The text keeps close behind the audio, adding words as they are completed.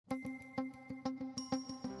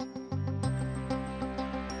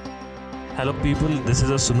Hello, people. This is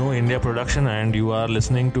a Suno India production, and you are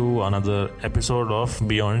listening to another episode of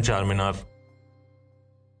Beyond Charminar.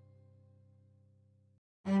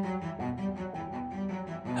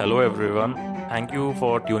 Hello, everyone. Thank you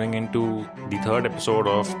for tuning into the third episode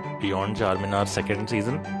of Beyond Charminar second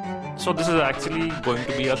season. So, this is actually going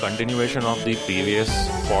to be a continuation of the previous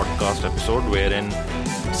podcast episode, wherein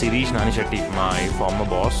Sirish Nani Shetty, my former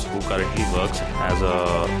boss, who currently works as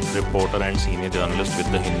a reporter and senior journalist with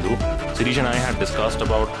The Hindu, Sirish and I had discussed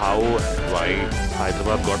about how and why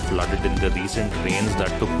Hyderabad got flooded in the recent rains that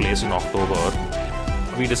took place in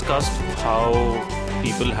October. We discussed how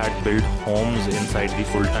people had built homes inside the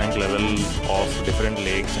full tank level of different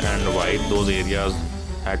lakes and why those areas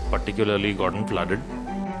had particularly gotten flooded.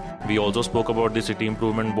 We also spoke about the City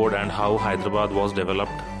Improvement Board and how Hyderabad was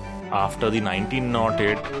developed after the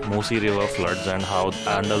 1908 Musi River floods, and how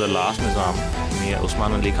under the last Nizam,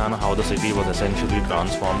 Usman Ali Khan, how the city was essentially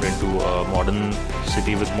transformed into a modern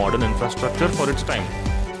city with modern infrastructure for its time.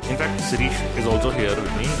 In fact, Sirish is also here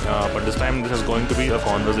with me, but this time this is going to be a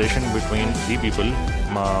conversation between three people,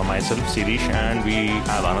 myself, Sirish, and we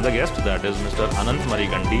have another guest, that is Mr. Anant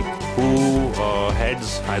Mariganti, who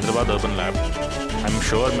heads Hyderabad Urban Lab. I'm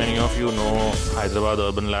sure many of you know Hyderabad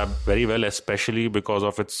Urban Lab very well, especially because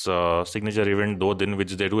of its signature event, Do Din,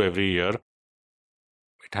 which they do every year.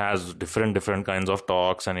 It has different kinds of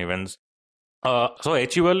talks and events. So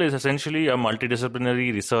HUL is essentially a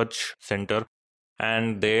multidisciplinary research center,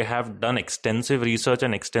 and they have done extensive research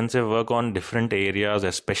and extensive work on different areas,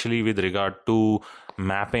 especially with regard to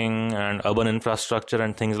mapping and urban infrastructure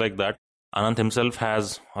and things like that. Anant himself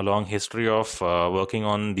has a long history of working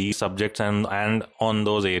on these subjects and on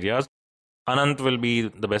those areas. Anant will be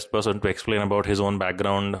the best person to explain about his own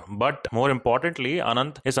background. But more importantly,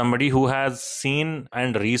 Anant is somebody who has seen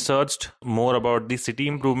and researched more about the City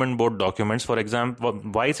Improvement Board documents. For example,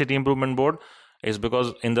 why City Improvement Board? Is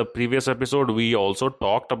because in the previous episode, we also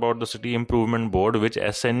talked about the City Improvement Board, which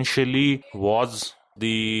essentially was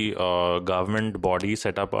the government body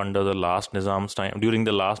set up under the last Nizam's time, during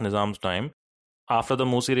the last Nizam's time, after the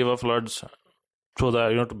Musi River floods, so that,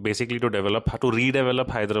 to redevelop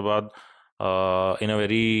Hyderabad in a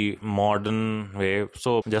very modern way.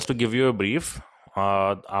 So just to give you a brief,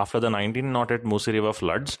 after the 1908 Musi River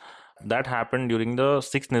floods, that happened during the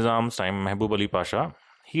 6th Nizam's time, Mehboob Ali Pasha.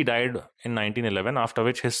 He died in 1911, after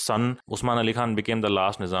which his son Usman Ali Khan became the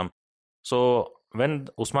last Nizam. So when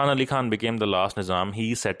Usman Ali Khan became the last Nizam,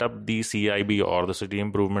 he set up the CIB, or the City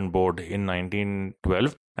Improvement Board, in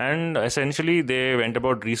 1912. And essentially they went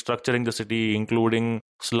about restructuring the city, including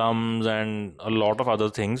slums and a lot of other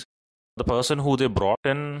things. The person who they brought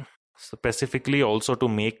in specifically also to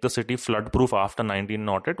make the city flood-proof after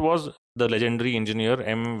 1908 was the legendary engineer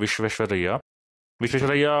M. Vishveshwaraya.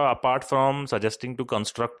 Vishveshwaraya, apart from suggesting to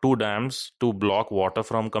construct two dams to block water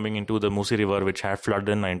from coming into the Musi River, which had flooded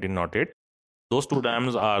in 1908, those two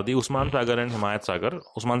dams are the Usman Sagar and Himayat Sagar.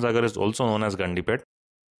 Usman Sagar is also known as Gandipet.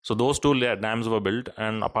 So those two dams were built,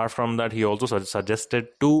 and apart from that, he also suggested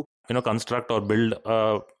to construct or build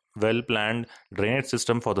a well-planned drainage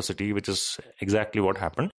system for the city, which is exactly what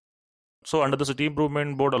happened. So under the City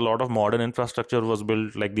Improvement Board, a lot of modern infrastructure was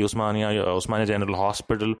built, like the Usmania General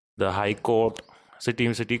Hospital, the High Court,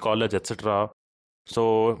 City College, etc.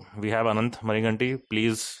 So we have Anant Mariganti.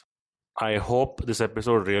 Please, I hope this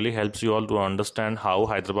episode really helps you all to understand how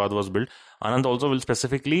Hyderabad was built. Anant also will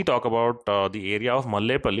specifically talk about the area of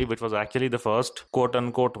Mallepalli, which was actually the first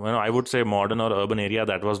quote-unquote, I would say modern or urban area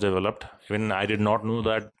that was developed. Even I did not know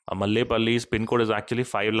that Mallepalli's pin code is actually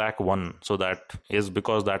 501. So that is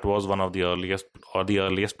because that was one of the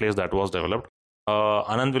earliest place that was developed.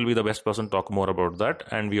 Anand will be the best person to talk more about that.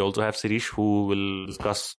 And we also have Sirish, who will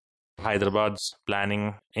discuss Hyderabad's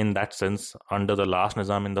planning in that sense under the last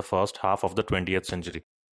Nizam in the first half of the 20th century.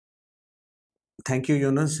 Thank you,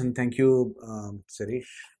 Jonas, and thank you, Sirish.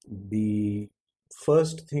 The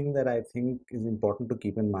first thing that I think is important to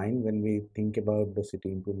keep in mind when we think about the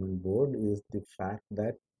City Improvement Board is the fact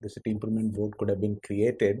that the City Improvement Board could have been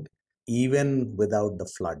created even without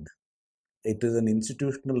the flood. It is an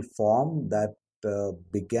institutional form that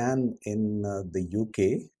began in the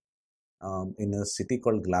UK, in a city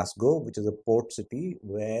called Glasgow, which is a port city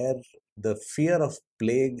where the fear of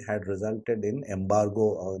plague had resulted in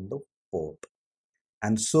embargo on the port.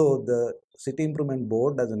 And so the City Improvement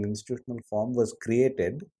Board as an institutional form was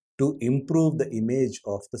created to improve the image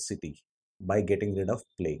of the city by getting rid of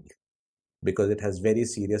plague, because it has very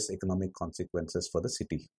serious economic consequences for the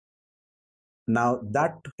city. Now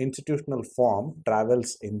that institutional form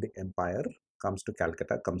travels in the empire, comes to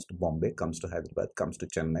Calcutta, comes to Bombay, comes to Hyderabad, comes to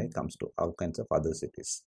Chennai, comes to all kinds of other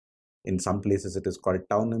cities. In some places, it is called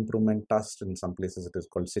Town Improvement Trust. In some places, it is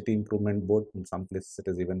called City Improvement Board. In some places, it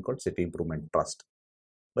is even called City Improvement Trust.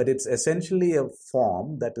 But it's essentially a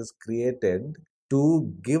form that is created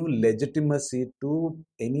to give legitimacy to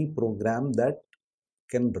any program that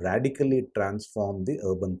can radically transform the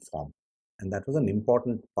urban form. And that was an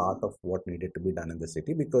important part of what needed to be done in the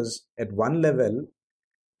city, because at one level,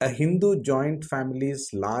 a Hindu joint family's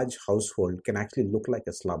large household can actually look like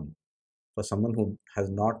a slum for someone who has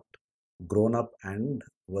not grown up and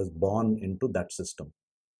was born into that system.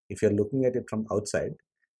 If you're looking at it from outside,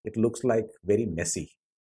 it looks like very messy.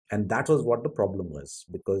 And that was what the problem was,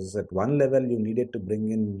 because at one level you needed to bring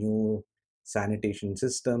in new sanitation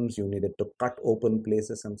systems, you needed to cut open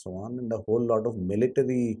places and so on, and a whole lot of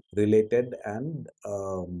military related and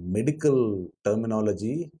medical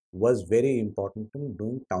terminology was very important in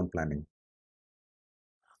doing town planning.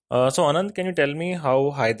 So Anand, can you tell me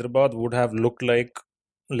how Hyderabad would have looked like,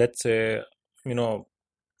 let's say, you know,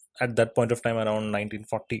 at that point of time around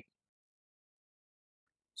 1940?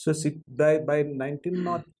 So by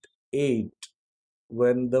 1908,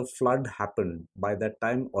 when the flood happened, by that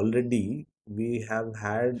time already we have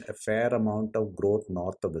had a fair amount of growth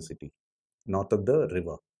north of the city, north of the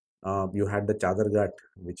river. You had the Chadarghat,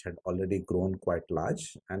 which had already grown quite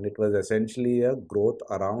large, and it was essentially a growth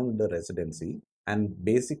around the residency. And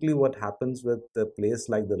basically, what happens with a place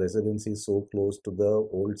like the residency so close to the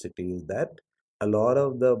old city is that a lot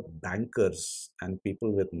of the bankers and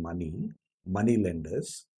people with money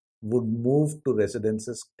lenders, would move to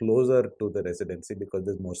residences closer to the residency because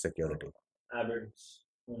there's more security. Abbott's.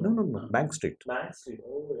 No. Bank Street. Bank Street.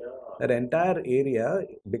 Oh, yeah. That entire area,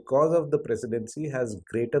 because of the presidency, has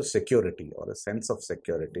greater security or a sense of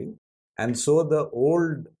security. And so the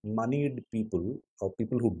old moneyed people or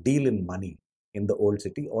people who deal in money in the old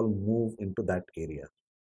city all move into that area.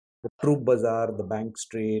 The Troop Bazaar, the Bank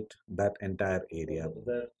Street, that entire area.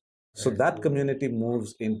 So that community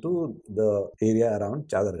moves into the area around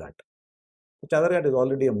Chadarghat. Chadarghat is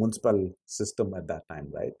already a municipal system at that time,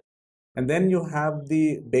 right? And then you have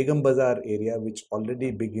the Begum Bazar area, which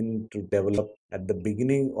already begin to develop at the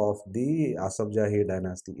beginning of the Asaf Jahi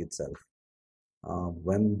dynasty itself.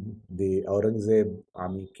 When the Aurangzeb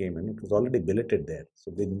army came in, it was already billeted there.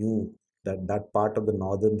 So they knew that that part of the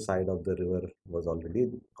northern side of the river was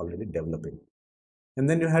already developing. And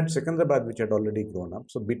then you had Secunderabad, which had already grown up.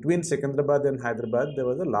 So between Secunderabad and Hyderabad, there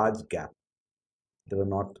was a large gap. There was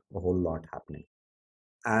not a whole lot happening.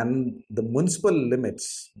 And the municipal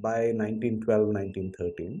limits by 1912,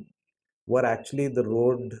 1913 were actually the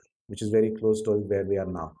road which is very close to where we are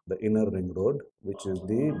now, the inner ring road, which is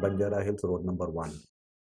the Banjara Hills Road number 1.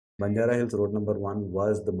 Banjara Hills Road number 1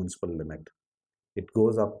 was the municipal limit. It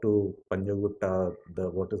goes up to Panjagutta, the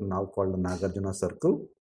what is now called the Nagarjuna Circle,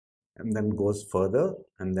 and then goes further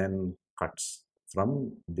and then cuts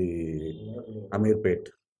from the Amirpet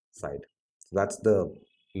side. So that's the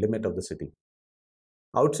limit of the city.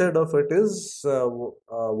 Outside of it is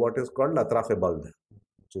what is called Atrafe Bald,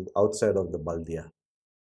 which is outside of the Baldia.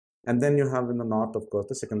 And then you have in the north, of course,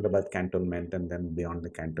 the Secunderabad cantonment, and then beyond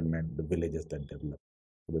the cantonment, the villages that develop.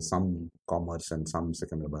 There's some commerce and some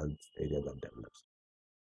Secunderabad area that develops.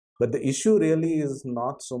 But the issue really is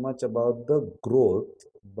not so much about the growth,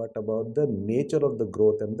 but about the nature of the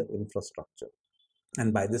growth and the infrastructure.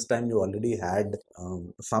 And by this time, you already had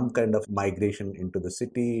some kind of migration into the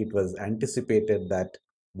city. It was anticipated that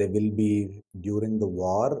there will be, during the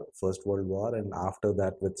war, First World War, and after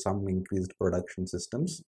that, with some increased production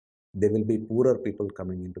systems, there will be poorer people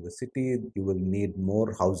coming into the city. You will need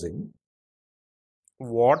more housing.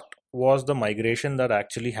 What was the migration that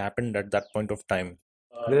actually happened at that point of time?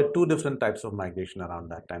 There are two different types of migration around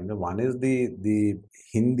that time. The one is the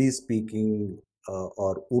Hindi speaking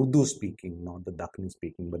or Urdu speaking, not the Dakhini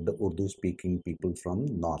speaking, but the Urdu speaking people from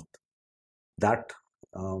north. That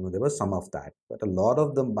there was some of that, but a lot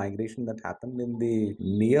of the migration that happened in the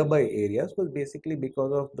nearby areas was basically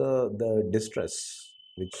because of the distress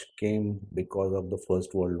which came because of the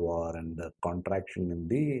First World War and the contraction in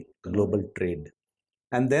the global trade.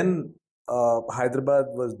 And then Hyderabad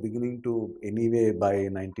was beginning to, anyway, by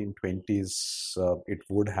 1920s, it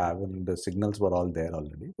would have, and the signals were all there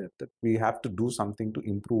already, that we have to do something to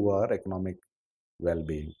improve our economic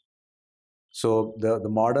well-being. So the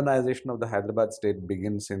modernization of the Hyderabad state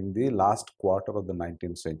begins in the last quarter of the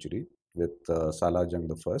 19th century with Salah Jung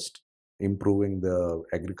I, improving the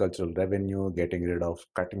agricultural revenue, getting rid of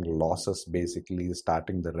cutting losses, basically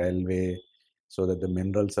starting the railway, so that the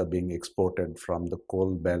minerals are being exported from the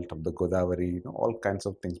coal belt of the Godavari. All kinds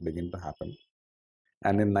of things begin to happen.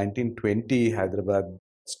 And in 1920, Hyderabad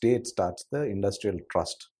state starts the Industrial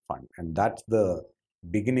Trust Fund. And that's the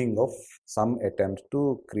beginning of some attempt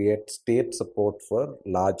to create state support for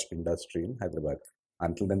large industry in Hyderabad.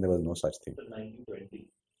 Until then, there was no such thing.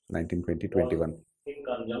 1920, 21. In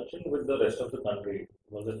conjunction with the rest of the country,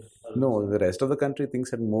 was it? No, the rest of the country,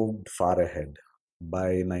 things had moved far ahead.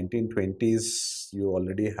 By 1920s, you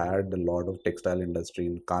already had a lot of textile industry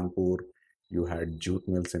in Kanpur. You had jute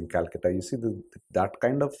mills in Calcutta. You see, that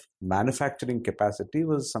kind of manufacturing capacity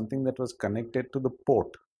was something that was connected to the port.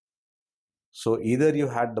 So either you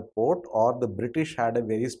had the port or the British had a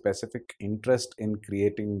very specific interest in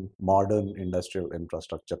creating modern industrial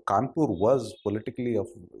infrastructure. Kanpur was politically of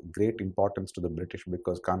great importance to the British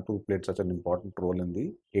because Kanpur played such an important role in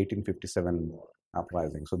the 1857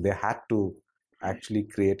 uprising. So they had to actually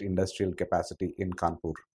create industrial capacity in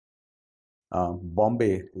Kanpur.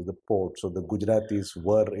 Bombay is the port, so the Gujaratis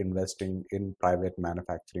were investing in private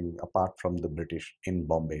manufacturing apart from the British in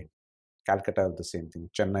Bombay. Calcutta was the same thing.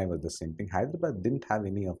 Chennai was the same thing. Hyderabad didn't have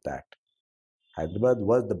any of that. Hyderabad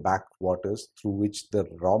was the backwaters through which the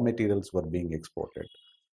raw materials were being exported.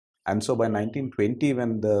 And so by 1920,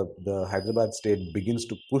 when the Hyderabad state begins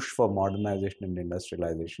to push for modernization and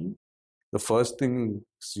industrialization, the first things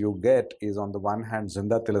you get is, on the one hand,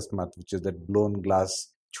 Zinda Tilasmat, which is that blown glass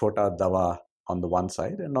Chota Dawa on the one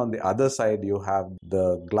side, and on the other side you have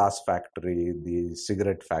the glass factory, the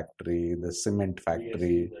cigarette factory, the cement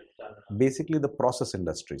factory, basically the process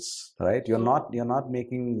industries, right? You're not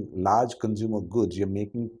making large consumer goods, you're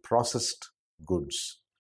making processed goods.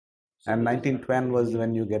 And 1910 was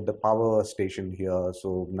when you get the power station here.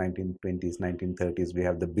 So 1920s, 1930s, we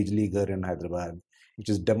have the Bijli Ghar in Hyderabad, which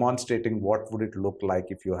is demonstrating what would it look like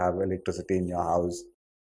if you have electricity in your house.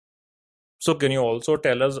 So can you also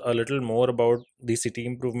tell us a little more about the City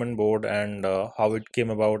Improvement Board and how it came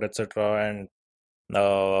about, etc., and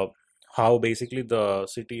how basically the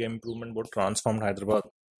City Improvement Board transformed Hyderabad?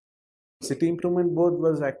 City Improvement Board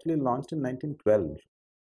was actually launched in 1912.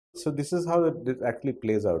 So this is how it actually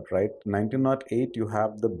plays out, right? 1908, you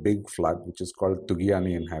have the big flood, which is called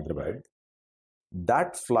Tugiyani in Hyderabad.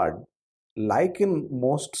 That flood, like in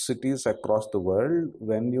most cities across the world,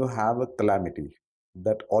 when you have a calamity,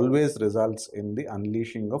 that always results in the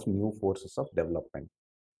unleashing of new forces of development.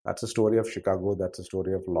 That's the story of Chicago, that's the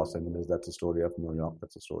story of Los Angeles, that's the story of New York,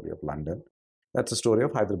 that's the story of London, that's the story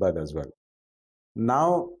of Hyderabad as well.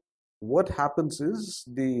 Now, what happens is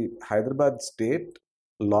the Hyderabad state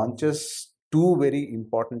launches two very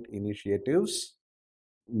important initiatives,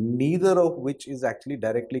 neither of which is actually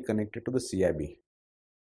directly connected to the CIB.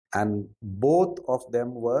 And both of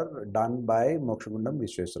them were done by Mokshagundam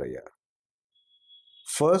Visvesvaraya.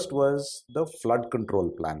 First was the flood control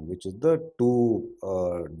plan, which is the two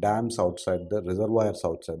dams outside the reservoirs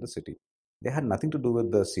outside the city. They had nothing to do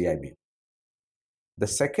with the CIB. The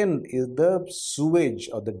second is the sewage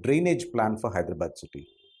or the drainage plan for Hyderabad city.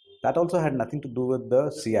 That also had nothing to do with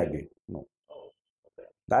the CIB. No.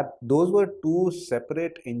 Those were two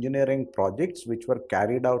separate engineering projects which were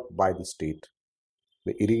carried out by the state.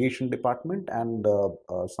 The irrigation department and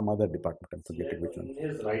some other department. I'm forgetting which one.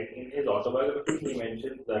 In his autobiography, he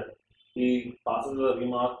mentions that he passes a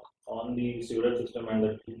remark on the sewerage system and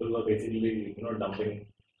that people were basically, dumping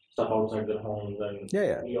stuff outside their homes, and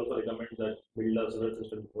he also recommends that build a sewerage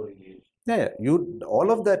system before he leaves. All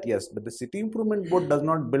of that, yes, but the City Improvement Board does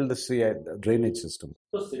not build the drainage system.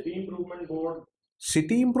 So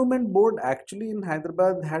City Improvement Board actually in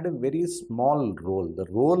Hyderabad had a very small role. The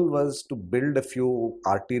role was to build a few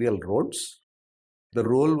arterial roads. The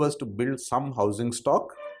role was to build some housing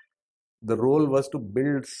stock. The role was to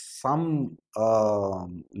build some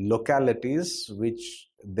localities which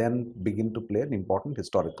then begin to play an important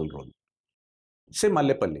historical role. Say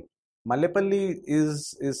Mallepalli. Mallepalli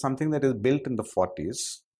is something that is built in the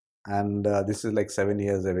 40s. And this is like 7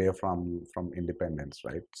 years away from independence,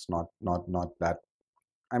 right? It's not that.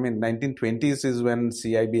 I mean, 1920s is when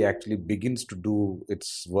CIB actually begins to do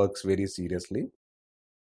its works very seriously.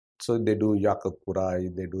 So they do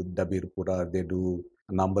Yakutpura, they do Dabirpura, they do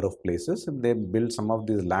a number of places, and they build some of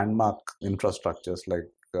these landmark infrastructures like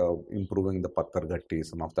improving the Pattarghatti.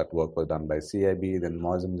 Some of that work was done by CIB. Then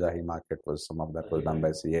Moazzam Jahi Market some of that was done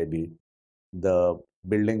by CIB. The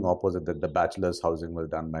building opposite the bachelor's housing was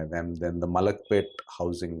done by them. Then the Malakpet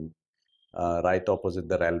housing, right opposite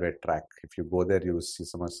the railway track. If you go there, you will see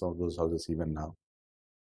some of those houses even now,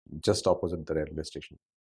 just opposite the railway station.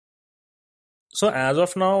 So as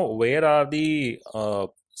of now, where are the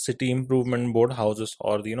City Improvement Board houses,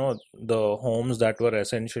 or the homes that were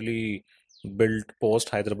essentially built post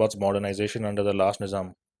Hyderabad's modernization under the last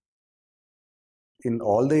Nizam? In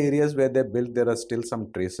all the areas where they're built, there are still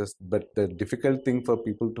some traces, but the difficult thing for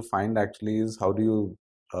people to find actually is how do you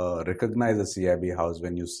recognize a CIB house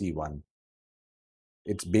when you see one.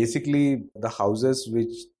 It's basically the houses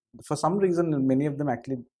which, for some reason, many of them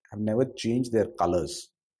actually have never changed their colors.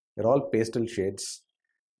 They're all pastel shades.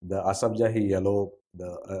 The Asabjahi yellow,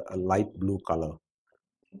 a light blue color.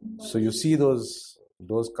 So you see those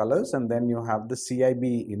colors, and then you have the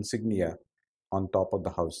CIB insignia on top of the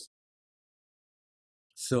house.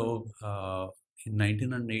 So in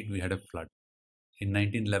 1908 we had a flood. In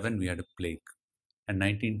 1911 we had a plague, and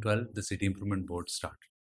 1912 the City Improvement Board started,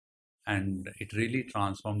 and it really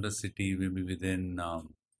transformed the city. Maybe within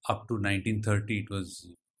up to 1930, it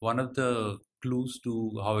was one of the clues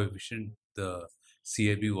to how efficient the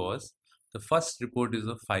CIB was. The first report is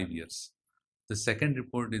of 5 years. The second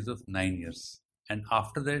report is of 9 years, and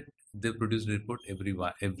after that they produce a report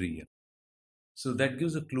every year. So that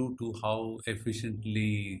gives a clue to how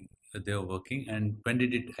efficiently they are working and when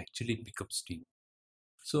did it actually pick up steam.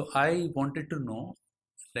 So I wanted to know,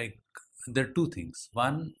 like, there are two things.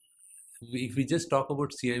 One, if we just talk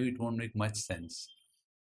about CIB, it won't make much sense.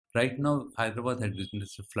 Right now, Hyderabad had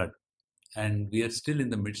witnessed a flood, and we are still in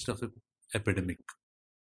the midst of an epidemic.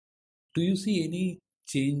 Do you see any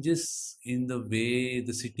changes in the way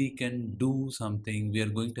the city can do something? We are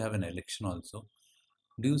going to have an election also.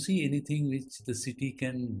 Do you see anything which the city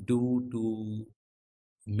can do to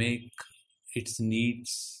make its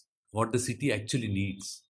needs what the city actually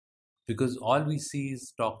needs? Because all we see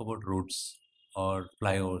is talk about roads or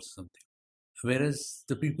flyovers, something. Whereas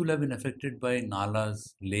the people have been affected by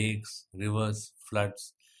nalas, lakes, rivers,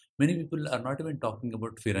 floods. Many people are not even talking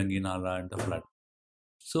about Firangi Nala and the flood.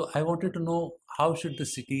 So I wanted to know, how should the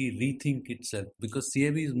city rethink itself? Because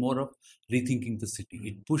CIB is more of rethinking the city.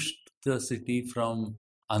 It pushed the city from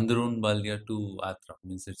Andurun Balya to Atra.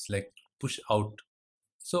 Means it's like push out.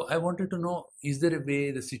 So I wanted to know, is there a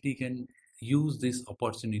way the city can use this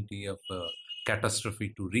opportunity of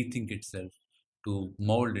catastrophe to rethink itself, to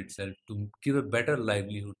mold itself, to give a better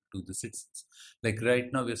livelihood to the citizens? Like right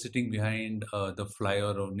now, we are sitting behind the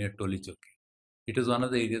flyover near Tolichoki. It is one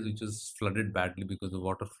of the areas which was flooded badly because the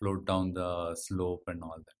water flowed down the slope and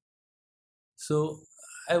all that. So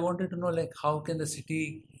I wanted to know, like, how can the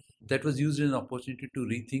city that was used as an opportunity to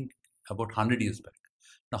rethink about 100 years back.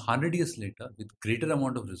 Now, 100 years later, with greater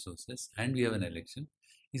amount of resources, and we have an election,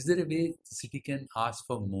 is there a way the city can ask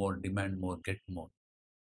for more, demand more, get more?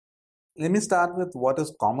 Let me start with what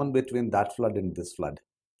is common between that flood and this flood.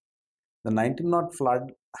 The 1900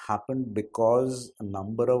 flood happened because a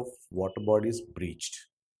number of water bodies breached.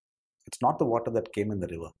 It's not the water that came in the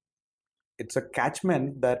river. It's a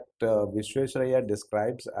catchment that Visvesvaraya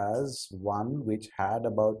describes as one which had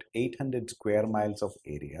about 800 square miles of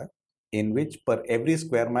area, in which per every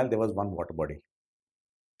square mile there was one water body,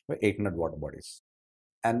 800 water bodies.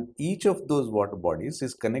 And each of those water bodies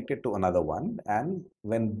is connected to another one. And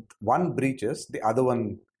when one breaches, the other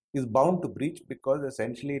one is bound to breach, because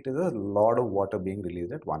essentially it is a lot of water being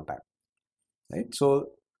released at one time. Right? So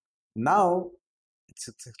now it's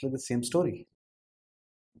exactly the same story.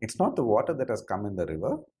 It's not the water that has come in the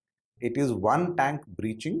river. It is one tank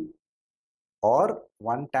breaching or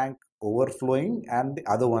one tank overflowing and the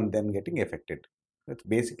other one then getting affected. It's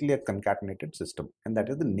basically a concatenated system, and that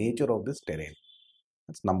is the nature of this terrain.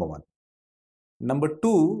 That's number one. Number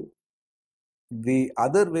two, the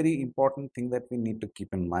other very important thing that we need to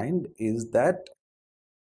keep in mind is that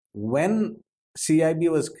when CIB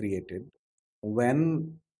was created,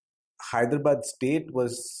 when Hyderabad state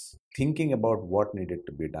was thinking about what needed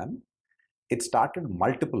to be done, it started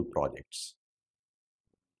multiple projects.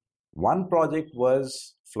 One project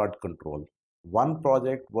was flood control. One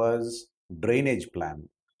project was drainage plan.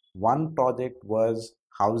 One project was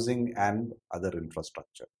housing and other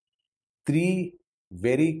infrastructure. Three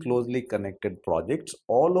very closely connected projects,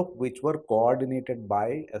 all of which were coordinated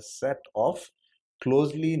by a set of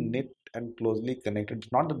closely knit and closely connected.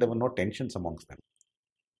 It's not that there were no tensions amongst them.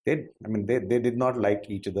 They did not like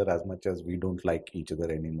each other as much as we don't like each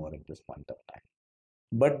other anymore at this point of time.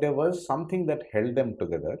 But there was something that held them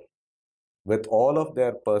together. With all of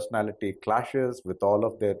their personality clashes, with all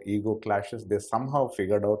of their ego clashes, they somehow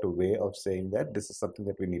figured out a way of saying that this is something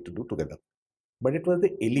that we need to do together. But it was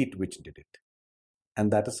the elite which did it. And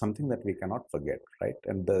that is something that we cannot forget, right?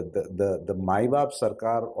 And the Mai-Baap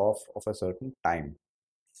Sarkar of a certain time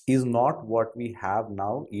is not what we have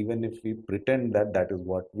now, even if we pretend that that is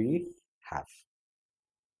what we have.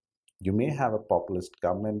 You may have a populist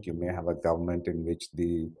government, you may have a government in which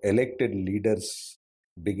the elected leaders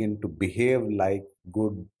begin to behave like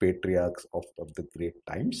good patriarchs of the great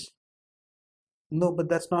times. No, but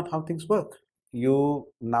that's not how things work. You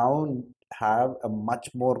now have a much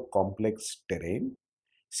more complex terrain.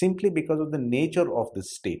 simply because of the nature of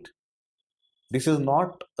this state. This is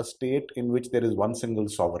not a state in which there is one single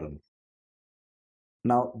sovereign.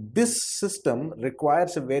 Now, this system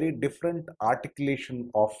requires a very different articulation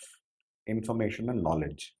of information and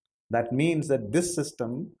knowledge. That means that this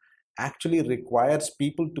system actually requires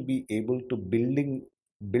people to be able to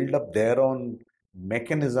build up their own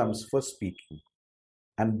mechanisms for speaking.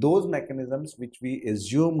 And those mechanisms which we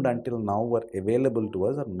assumed until now were available to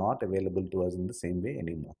us are not available to us in the same way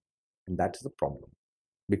anymore. And that is the problem.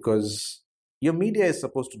 Because your media is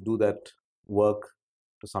supposed to do that work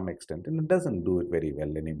to some extent, and it doesn't do it very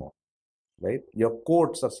well anymore, right? Your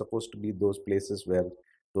courts are supposed to be those places where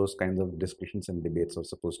those kinds of discussions and debates are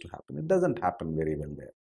supposed to happen. It doesn't happen very well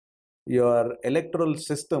there. Your electoral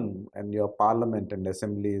system and your parliament and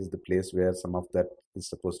assembly is the place where some of that is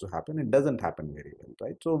supposed to happen. It doesn't happen very well,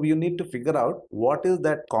 right? So you need to figure out what is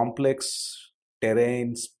that complex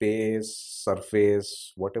terrain, space,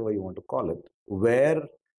 surface, whatever you want to call it, where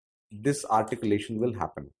this articulation will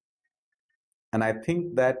happen. And I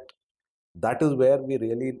think that is where we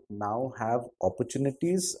really now have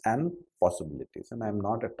opportunities and possibilities. And I'm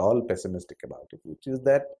not at all pessimistic about it, which is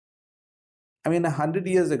that, 100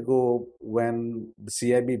 years ago, when the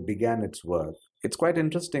CIB began its work, it's quite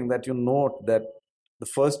interesting that you note that the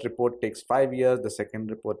first report takes 5 years, the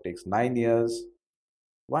second report takes 9 years.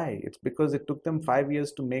 Why? It's because it took them 5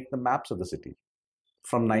 years to make the maps of the city.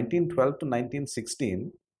 From 1912 to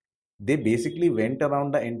 1916, they basically went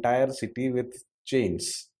around the entire city with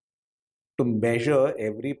chains to measure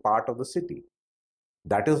every part of the city.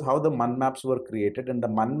 That is how the MUN maps were created, and the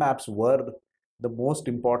MUN maps were the most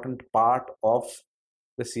important part of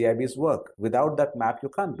the CIB's work. Without that map, you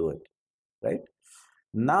can't do it, right?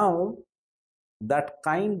 Now, that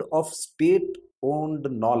kind of state-owned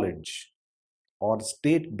knowledge or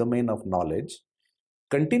state domain of knowledge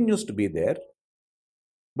continues to be there,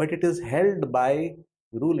 but it is held by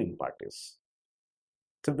ruling parties.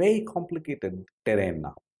 It's a very complicated terrain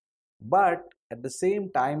now. But at the same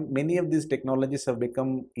time, many of these technologies have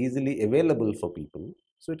become easily available for people.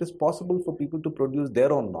 So it is possible for people to produce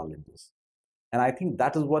their own knowledges. And I think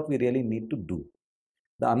that is what we really need to do.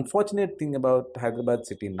 The unfortunate thing about Hyderabad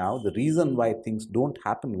city now, the reason why things don't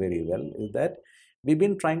happen very well is that we've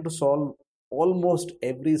been trying to solve almost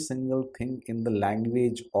every single thing in the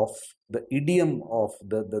language of the idiom of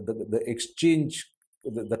the exchange,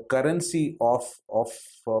 the currency of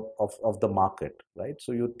the market, right?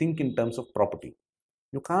 So you think in terms of property.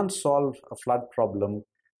 You can't solve a flood problem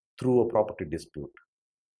through a property dispute.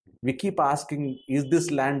 We keep asking, is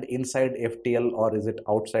this land inside FTL or is it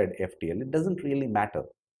outside FTL? It doesn't really matter,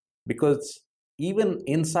 because even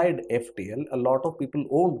inside FTL, a lot of people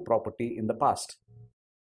owned property in the past.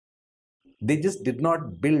 They just did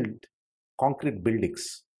not build concrete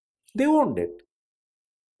buildings. They owned it,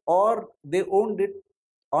 or they owned it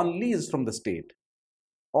on lease from the state,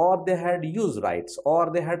 or they had use rights,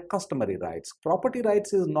 or they had customary rights. Property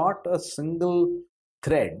rights is not a single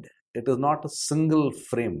thread. It is not a single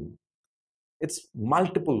frame. It's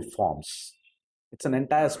multiple forms. It's an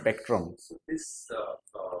entire spectrum. So this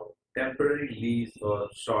temporary lease or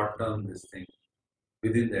short-term this thing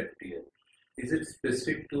within the FTL, is it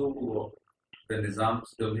specific to the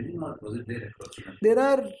Nizam's dominion, or was it there across the country? There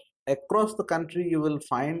are, across the country, you will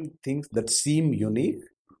find things that seem unique,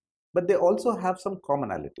 but they also have some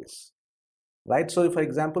commonalities, right? So if, for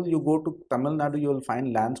example, you go to Tamil Nadu, you will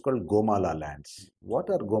find lands called Gomala lands. What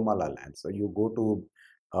are Gomala lands? So you go to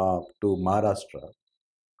Maharashtra,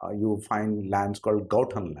 you find lands called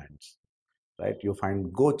Gauthan lands, right? You find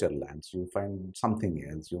Gochar lands, you find something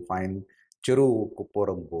else, you find Chiru,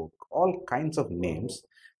 Kupporambok, all kinds of names.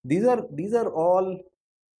 These are all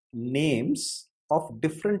names of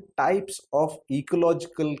different types of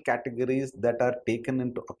ecological categories that are taken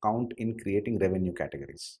into account in creating revenue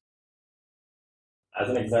categories. As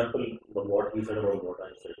an example of what he said about what I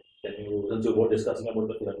said, can you, since you were discussing about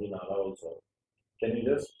the Firangi Nala also, can you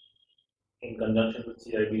just, in conjunction with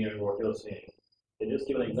CIB and what you're saying, can you just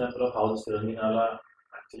give an example of how the Firangi Nala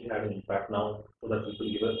actually had an impact now, so that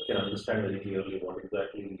people can understand very clearly what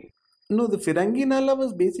exactly it is? No, the Firangi Nala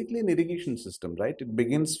was basically an irrigation system, right? It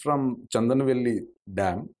begins from Chandanavelli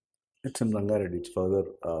Dam. It's in Rangareddy. It's further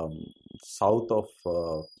south of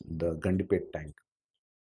the Gandipet tank.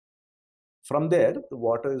 From there, the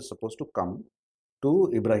water is supposed to come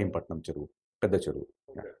to Ibrahimpatnam Cheru, Pedda Cheru.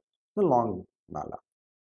 Yeah. The long Nala.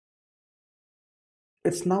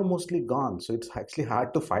 It's now mostly gone, so it's actually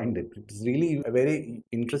hard to find it. It's really a very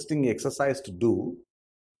interesting exercise to do.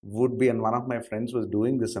 Would be, and one of my friends was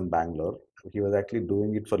doing this in Bangalore. He was actually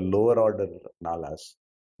doing it for lower order nalas,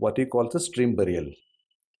 what he calls a stream burial.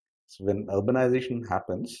 So when urbanization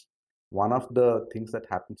happens, one of the things that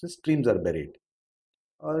happens is streams are buried,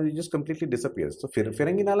 or it just completely disappears. So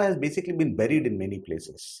Firangi Nala has basically been buried in many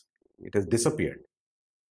places. It has disappeared.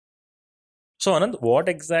 So Anand, what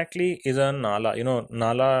exactly is a nala?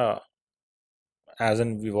 Nala, as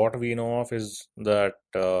in what we know of is that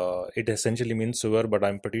it essentially means sewer, but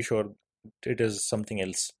I'm pretty sure it is something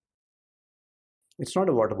else. It's not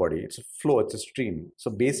a water body, it's a flow, it's a stream.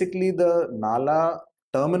 So basically, the Nala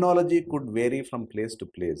terminology could vary from place to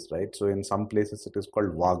place, right? So in some places, it is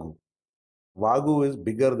called Vagu. Vagu is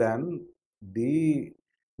bigger than the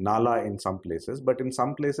Nala in some places, but in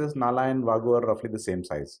some places, Nala and Vagu are roughly the same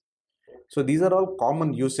size. So these are all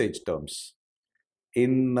common usage terms.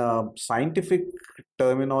 In scientific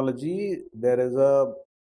terminology, there is a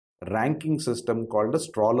ranking system called a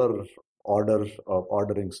Stoller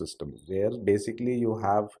ordering system, where basically you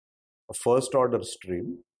have a first order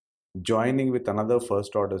stream joining with another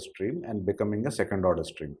first order stream and becoming a second order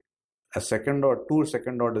stream. A second or two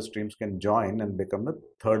second order streams can join and become a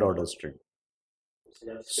third order stream.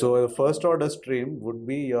 So a first order stream would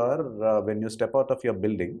be your when you step out of your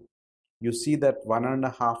building, you see that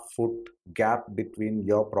 1.5 foot gap between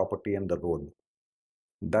your property and the road.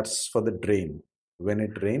 That's for the drain. When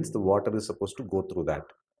it rains, the water is supposed to go through that.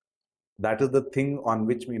 That is the thing on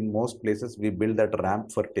which in most places we build that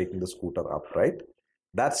ramp for taking the scooter up, right?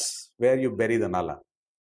 That's where you bury the nala.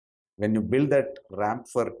 When you build that ramp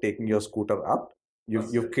for taking your scooter up,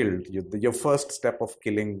 you've killed your first step of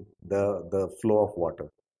killing the flow of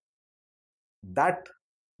water. That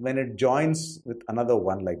when it joins with another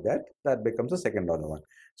one like that, that becomes a second order one.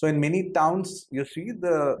 So in many towns, you see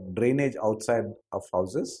the drainage outside of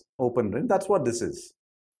houses, open drain. That's what this is.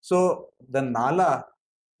 So the nala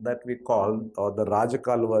that we call, or the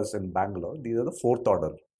Rajakalvas in Bangalore, these are the fourth order.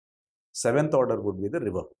 Seventh order would be the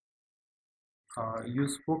river. You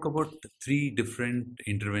spoke about three different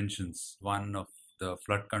interventions: one of the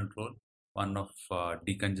flood control, one of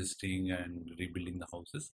decongesting and rebuilding the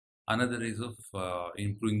houses, another is of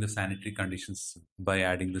improving the sanitary conditions by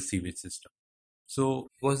adding the sewage system. So,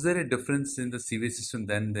 was there a difference in the sewage system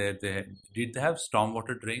then? Did they have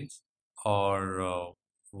stormwater drains, or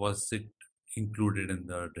was it included in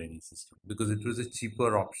the drainage system because it was a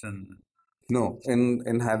cheaper option? No,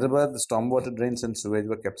 in Hyderabad, the stormwater drains and sewage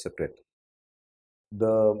were kept separate.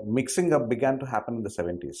 The mixing up began to happen in the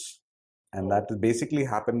 70s. And that basically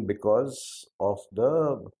happened because of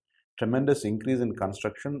the tremendous increase in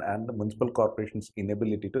construction and the municipal corporation's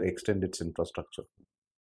inability to extend its infrastructure.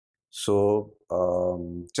 So,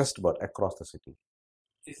 just about across the city.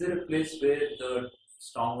 Is there a place where the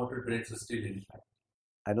stormwater drains are still intact?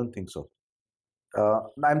 I don't think so.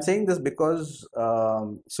 I'm saying this because,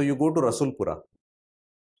 so you go to Rasulpura,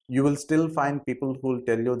 you will still find people who will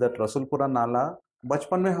tell you that Rasulpura Nala,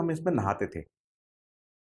 बचपन में हम इसमें नहाते थे.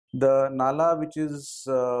 The Nala which is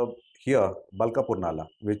here, Balkapur Nala,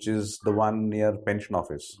 which is the one near pension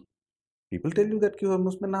office, people tell you that कि हम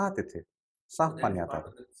उसमें नहाते थे, साफ पानी आता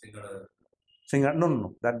है.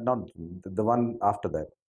 No, that not the one after that.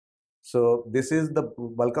 So this is the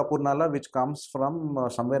Balkapur Nala which comes from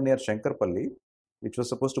somewhere near Shankarpalli, which was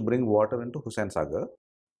supposed to bring water into Hussain Sagar.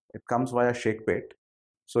 It comes via Sheikhpet.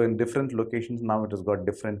 So in different locations now it has got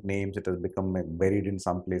different names. It has become buried in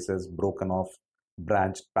some places, broken off,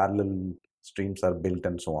 branched, parallel streams are built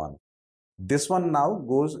and so on. This one now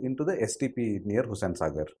goes into the STP near Hussain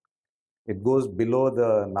Sagar. It goes below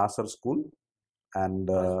the Nasser school and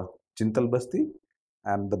Chintal Basti,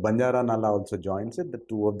 and the Banjara Nala also joins it. The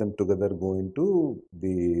two of them together go into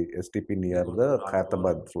the STP near the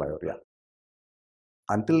Khayatabad flyover. Yeah.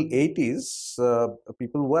 Until 80s,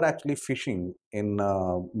 people were actually fishing in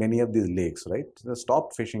many of these lakes, right? They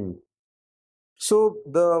stopped fishing. So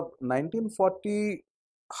the 1940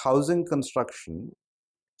 housing construction.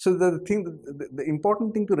 So the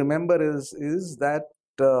important thing to remember is that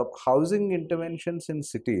housing interventions in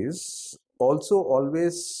cities also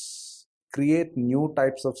always create new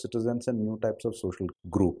types of citizens and new types of social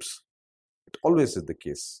groups. It always is the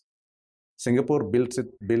case. Singapore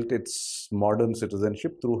built its modern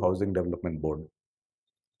citizenship through Housing Development Board.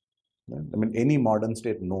 I mean, any modern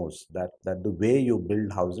state knows that the way you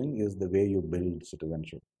build housing is the way you build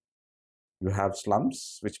citizenship. You have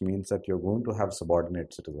slums, which means that you're going to have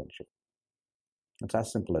subordinate citizenship. It's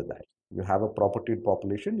as simple as that. You have a propertied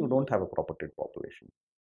population, you don't have a propertied population.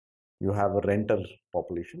 You have a renter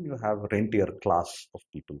population, you have a rentier class of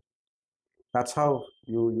people. That's how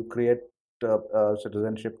you create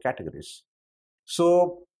citizenship categories.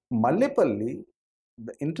 So Mallepalli,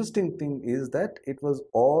 the interesting thing is that it was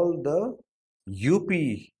all the UP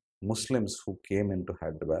Muslims who came into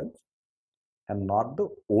Hyderabad and not the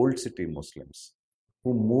old city Muslims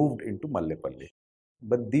who moved into Mallepalli.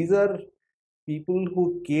 But these are people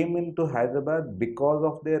who came into Hyderabad because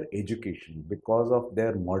of their education, because of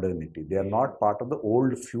their modernity. They are not part of the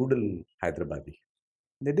old feudal Hyderabadi.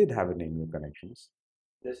 They did have any new connections.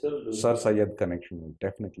 Sir Syed connection was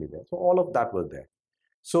definitely there. So all of that was there.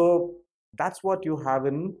 So that's what you have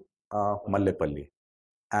in Mallepalli.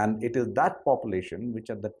 And it is that population which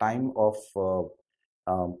at the time of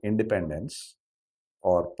independence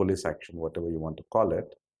or police action, whatever you want to call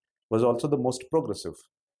it, was also the most progressive.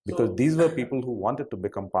 Because these were people who wanted to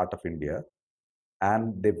become part of India,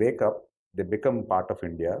 and they wake up, they become part of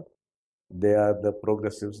India. They are the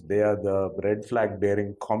progressives, they are the red flag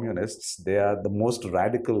bearing communists, they are the most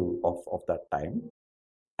radical of that time.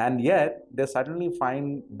 And yet, they suddenly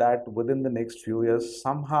find that within the next few years,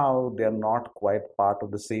 somehow they are not quite part of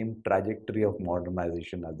the same trajectory of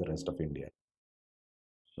modernization as the rest of India.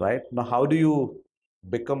 Right? Now, how do you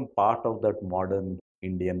become part of that modern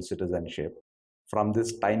Indian citizenship from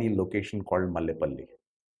this tiny location called Mallepalli? It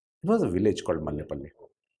was a village called Mallepalli.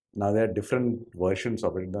 Now, there are different versions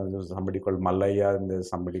of it. There's somebody called Mallaya and there's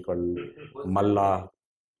somebody called Malla.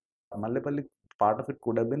 Mallepalli, part of it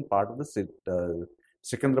could have been part of the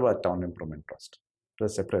Secunderabad Town Improvement Trust. It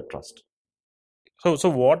was a separate trust. So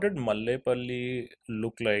what did Mallepalli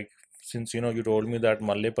look like? Since you told me that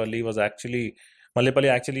Mallepalli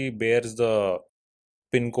actually bears the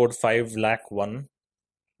pin code 501,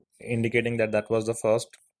 indicating that was the first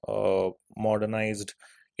modernized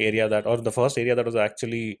area or the first area that was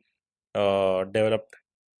actually developed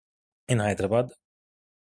in Hyderabad.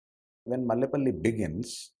 When Mallepalli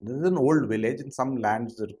begins, this is an old village. In some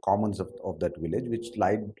lands, the commons of that village, which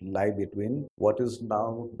lie between what is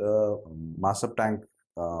now the Masaptank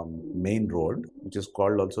main road, which is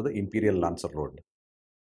called also the Imperial Lancer Road.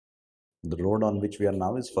 The road on which we are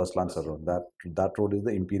now is First Lancer Road. That road is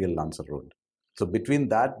the Imperial Lancer Road. So between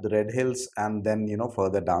that, the Red Hills, and then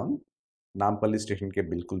further down, Nampalli station के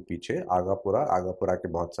बिल्कुल पीछे आगापुरा के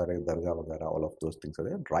बहुत सारे दरगाह वगैरह, all of those things are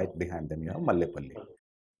there. Right behind them you have Mallepalli.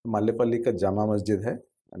 Mallepalli का Jama Masjid है,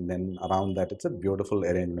 and then around that it's a beautiful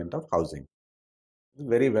arrangement of housing.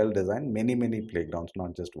 Very well designed, many playgrounds,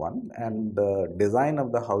 not just one. And the design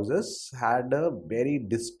of the houses had a very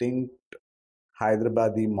distinct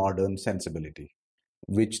Hyderabadi modern sensibility,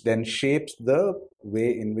 which then shapes the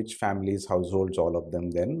way in which families, households, all of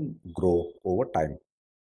them then grow over time.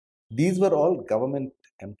 These were all government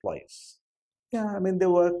employees. Yeah, I mean, they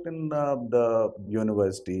worked in the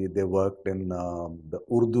university, they worked in the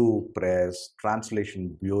Urdu press,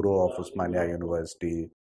 translation bureau of Osmania University.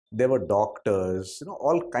 They were doctors,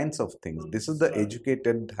 all kinds of things. This is the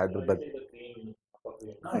educated Hyderabad.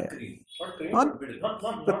 Not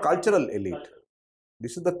the cultural elite.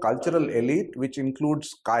 This is the cultural elite, which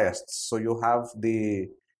includes kayasths. So you have the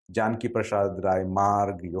Janki Prasad Rai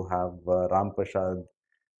Marg, you have Ram Prasad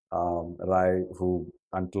Rai, who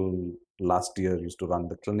until last year used to run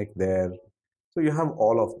the clinic there. So you have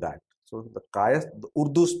all of that. So the kayasth, the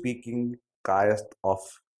Urdu-speaking kayasth of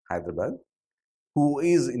Hyderabad, who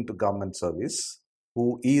is into government service,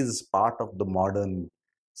 who is part of the modern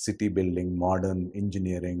city building, modern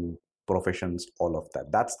engineering professions, all of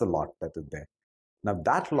that. That's the lot that is there. Now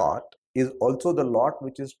that lot is also the lot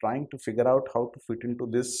which is trying to figure out how to fit into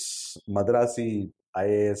this Madrasi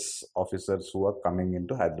IAS officers who are coming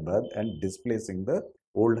into Hyderabad and displacing the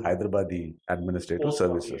old Hyderabadi administrative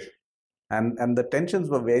services. And the tensions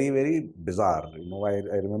were very bizarre.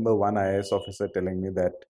 I remember one IAS officer telling me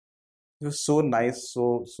that it was so nice,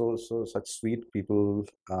 so such sweet people.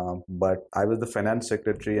 But I was the finance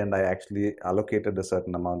secretary, and I actually allocated a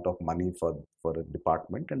certain amount of money for a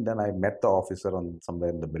department. And then I met the officer on somewhere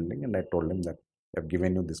in the building, and I told him that I've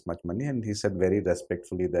given you this much money, and he said very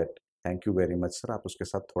respectfully that thank you very much, sir. आप उसके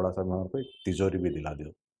साथ थोड़ा सा मेरे को तिजोरी भी दिला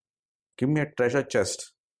दो. Give me a treasure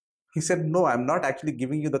chest. He said, no, I'm not actually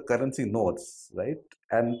giving you the currency notes, right?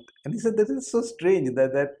 And he said, this is so strange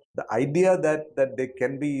that the idea that there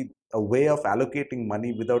can be a way of allocating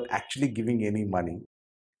money without actually giving any money,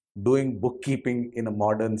 doing bookkeeping in a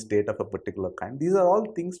modern state of a particular kind. These are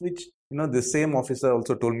all things which, the same officer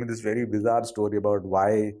also told me this very bizarre story about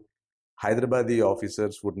why Hyderabadi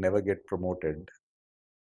officers would never get promoted.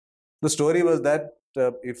 The story was that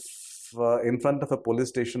if in front of a police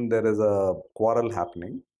station there is a quarrel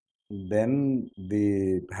happening, then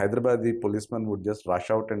the Hyderabadi policeman would just rush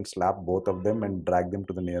out and slap both of them and drag them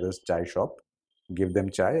to the nearest chai shop, give them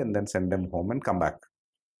chai, and then send them home and come back.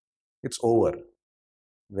 It's over.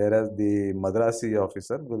 Whereas the Madrasi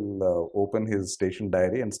officer will open his station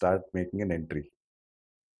diary and start making an entry.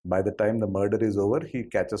 By the time the murder is over, he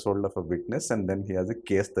catches hold of a witness and then he has a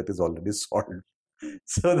case that is already solved.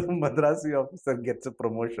 So the Madrasi officer gets a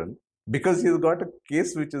promotion because he's got a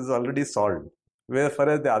case which is already solved. Whereas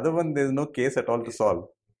the other one, there's no case at all to solve.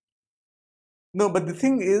 No, but the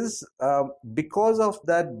thing is, because of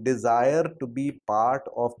that desire to be part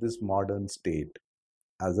of this modern state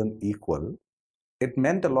as an equal, it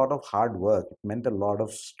meant a lot of hard work, it meant a lot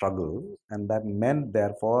of struggle, and that meant,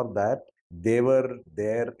 therefore, that they were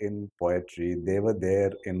there in poetry, they were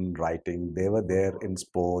there in writing, they were there in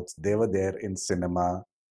sports, they were there in cinema.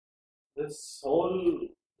 This whole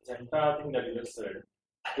entire thing that you just said,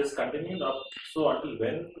 this continued up. So until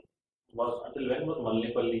when was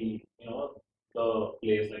Mallepalli, the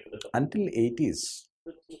place like the Until 80s.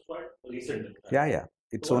 it's quite recent. In fact. Yeah.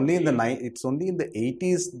 It's So only in the actually- it's only in the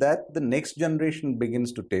 80s that the next generation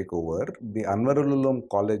begins to take over. The Anwarul Ulum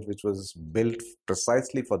College, which was built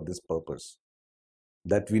precisely for this purpose,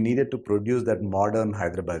 that we needed to produce that modern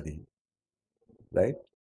Hyderabadi, right?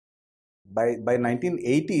 By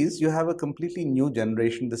 1980s, you have a completely new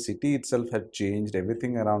generation. The city itself had changed.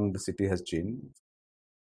 Everything around the city has changed.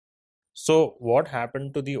 So what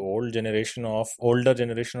happened to the older generation of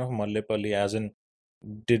Mallepalli? As in,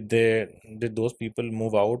 did those people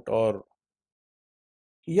move out, or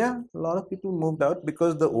Yeah, a lot of people moved out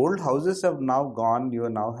because the old houses have now gone. You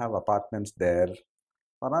now have apartments there.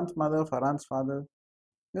 Farhan's mother, Farhan's father,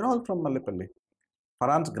 they're all from Mallepalli.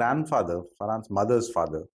 Farhan's grandfather, Farhan's mother's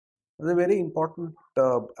father, was a very important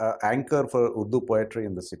anchor for Urdu poetry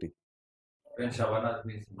in the city. When Shabana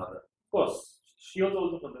means mother. of course, she was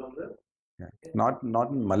also from there. Yeah. Not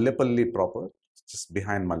in Mallepalli proper, just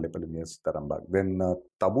behind Mallepalli near Tarambag. Then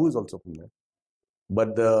Tabu is also from there.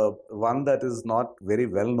 But the one that is not very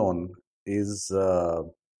well known is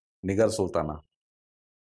Nigar Sultana.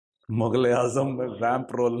 Mughal-e-Azam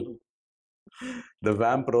vamp role. The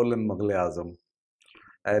vamp role in Mughal-e-Azam.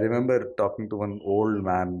 I remember talking to one old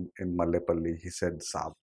man in Mallepalli. He said,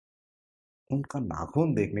 "Saab, उनका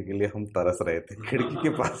नाखून देखने के लिए हम तरस रहे थे, खिड़की के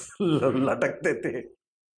पास लटकते थे."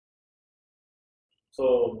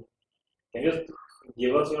 So, can you just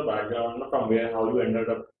give us your background from where, how you ended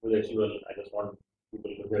up with HUL? I just want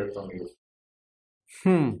people to hear it from you.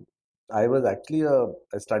 I was actually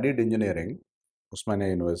I studied engineering, Osmania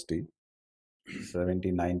University,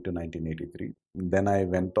 79 to 1983. Then I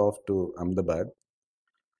went off to Ahmedabad.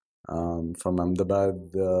 From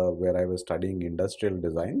Ahmedabad, where I was studying industrial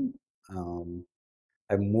design,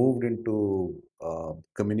 I moved into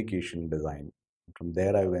communication design. From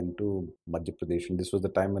there, I went to Madhya Pradesh, and this was the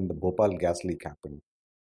time when the Bhopal gas leak happened.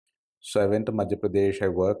 So I went to Madhya Pradesh. I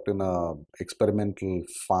worked in a experimental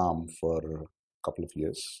farm for a couple of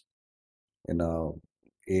years in a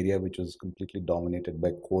area which was completely dominated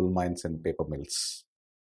by coal mines and paper mills.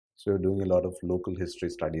 So we were doing a lot of local history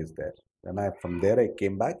studies there. And from there I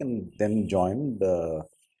came back and then joined the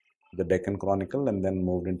Deccan Chronicle and then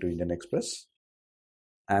moved into Indian Express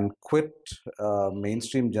and quit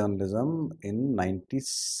mainstream journalism in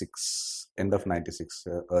 96, end of 96,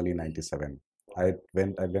 early 97. I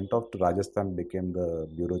went off to Rajasthan, became the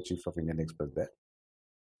bureau chief of Indian Express there.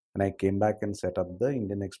 And I came back and set up the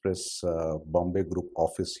Indian Express Bombay Group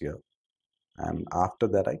office here. And after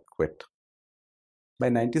that, I quit. By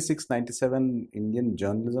 96, 97, Indian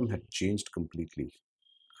journalism had changed completely.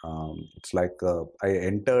 It's like I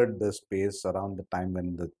entered the space around the time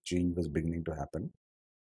when the change was beginning to happen.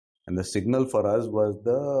 And the signal for us was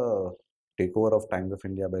the takeover of Times of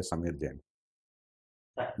India by Samir Jain.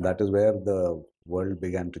 That is where the world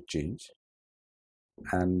began to change.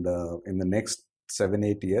 And in the next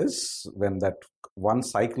 7-8 years, when that one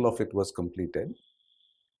cycle of it was completed,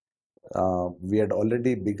 we had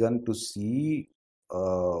already begun to see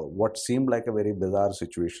what seemed like a very bizarre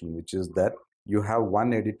situation, which is that you have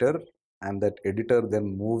one editor and that editor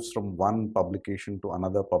then moves from one publication to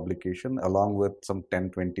another publication along with some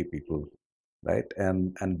 10-20 people, right?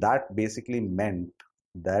 And that basically meant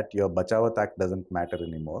that your Bachawat Act doesn't matter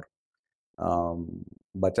anymore.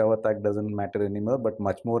 Bachawat Act doesn't matter anymore, but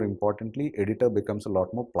much more importantly, editor becomes a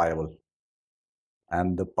lot more pliable.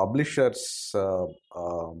 And the publisher's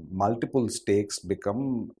multiple stakes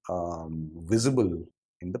become visible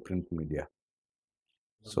in the print media.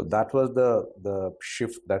 So that was the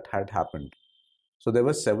shift that had happened. So there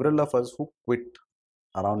were several of us who quit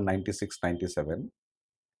around 96, 97.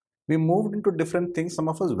 We moved into different things. Some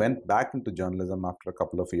of us went back into journalism after a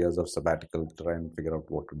couple of years of sabbatical to try and figure out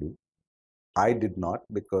what to do. I did not,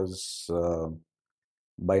 because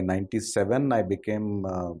by 97, I became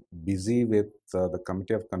busy with the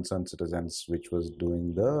Committee of Concerned Citizens, which was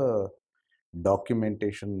doing the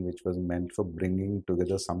documentation which was meant for bringing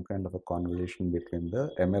together some kind of a conversation between the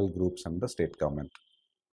ML groups and the state government.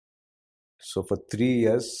 So for 3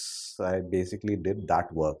 years, I basically did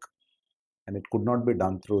that work, and it could not be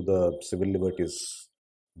done through the civil liberties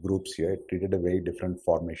groups here. It treated a very different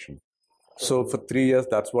formation. So for 3 years,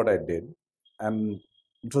 that's what I did. And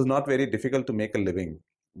it was not very difficult to make a living,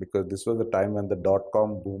 because this was the time when the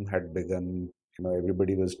dot-com boom had begun.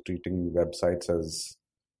 Everybody was treating websites as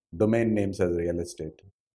domain names as real estate.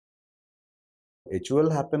 HUL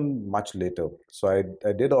happened much later. So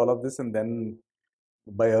I did all of this, and then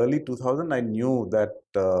by early 2000, I knew that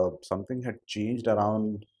something had changed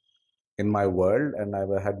around in my world, and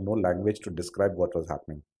I had no language to describe what was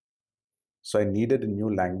happening. So I needed a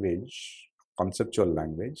new language, conceptual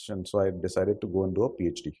language, and so I decided to go and do a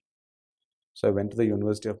PhD. So I went to the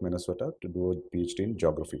University of Minnesota to do a PhD in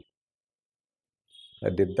geography. I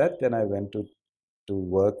did that, then I went to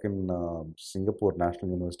work in Singapore,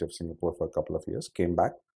 National University of Singapore for a couple of years, came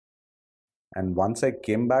back. And once I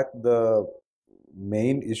came back, the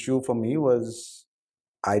main issue for me was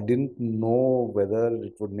I didn't know whether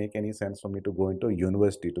it would make any sense for me to go into a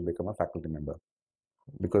university to become a faculty member,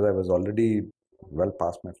 because I was already well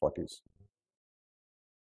past my 40s.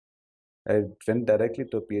 I went directly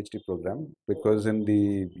to a PhD program, because in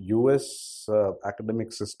the US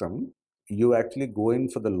academic system, you actually go in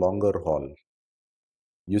for the longer haul.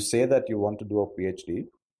 You say that you want to do a PhD,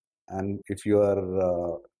 and if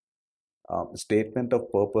your statement of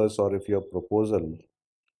purpose or if your proposal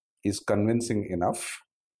is convincing enough,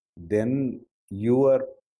 then you are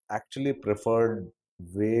actually preferred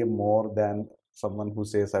way more than someone who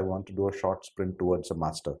says, I want to do a short sprint towards a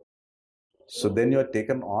master. So then you're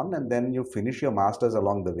taken on, and then you finish your masters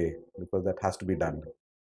along the way, because that has to be done.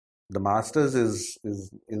 The masters is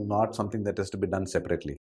not something that has to be done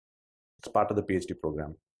separately. It's part of the PhD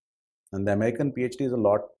program. And the American PhD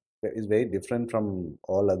is very different from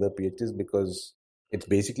all other PhDs, because it's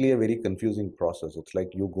basically a very confusing process. It's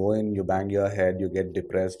like you go in, you bang your head, you get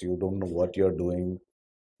depressed, you don't know what you're doing.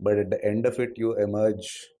 But at the end of it, you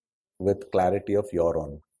emerge with clarity of your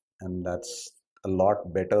own. And that's a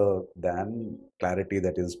lot better than clarity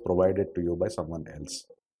that is provided to you by someone else.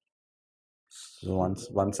 So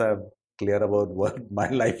once I'm clear about what my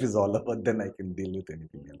life is all about, then I can deal with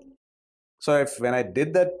anything else. So when I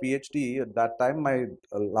did that PhD, at that time,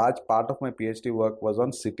 a large part of my PhD work was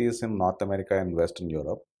on cities in North America and Western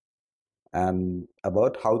Europe, and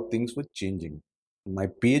about how things were changing. My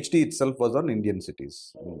PhD itself was on Indian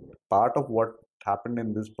cities. Part of what happened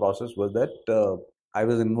in this process was that I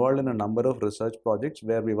was involved in a number of research projects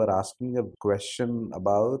where we were asking a question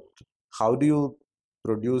about how do you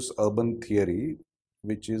produce urban theory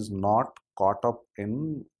which is not caught up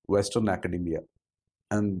in Western academia.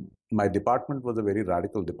 And my department was a very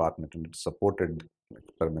radical department, and it supported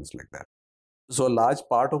experiments like that. So a large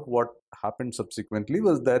part of what happened subsequently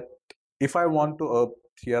was that if I want to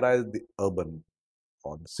theorize the urban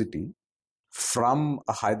or the city from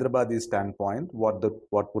a Hyderabadi standpoint,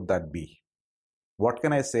 what would that be? What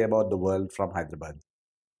can I say about the world from Hyderabad?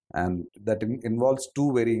 And that involves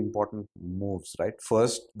two very important moves, right?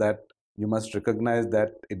 First, that you must recognize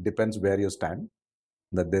that it depends where you stand,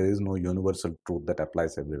 that there is no universal truth that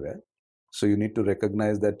applies everywhere. So you need to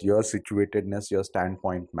recognize that your situatedness, your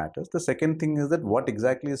standpoint matters. The second thing is that what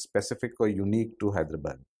exactly is specific or unique to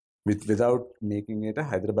Hyderabad, without making it a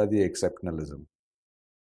Hyderabadi exceptionalism.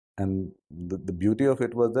 And the beauty of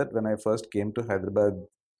it was that when I first came to Hyderabad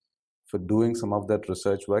for doing some of that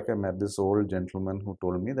research work, I met this old gentleman who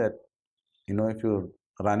told me that, if you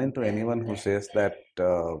run into anyone who says that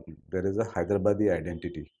there is a Hyderabadi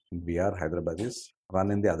identity, we are Hyderabadis,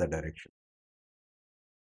 run in the other direction.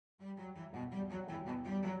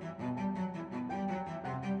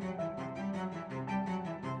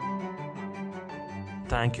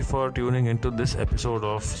 Thank you for tuning into this episode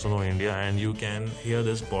of Suno India, and you can hear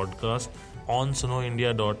this podcast on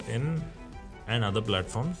sunoindia.in and other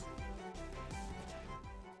platforms.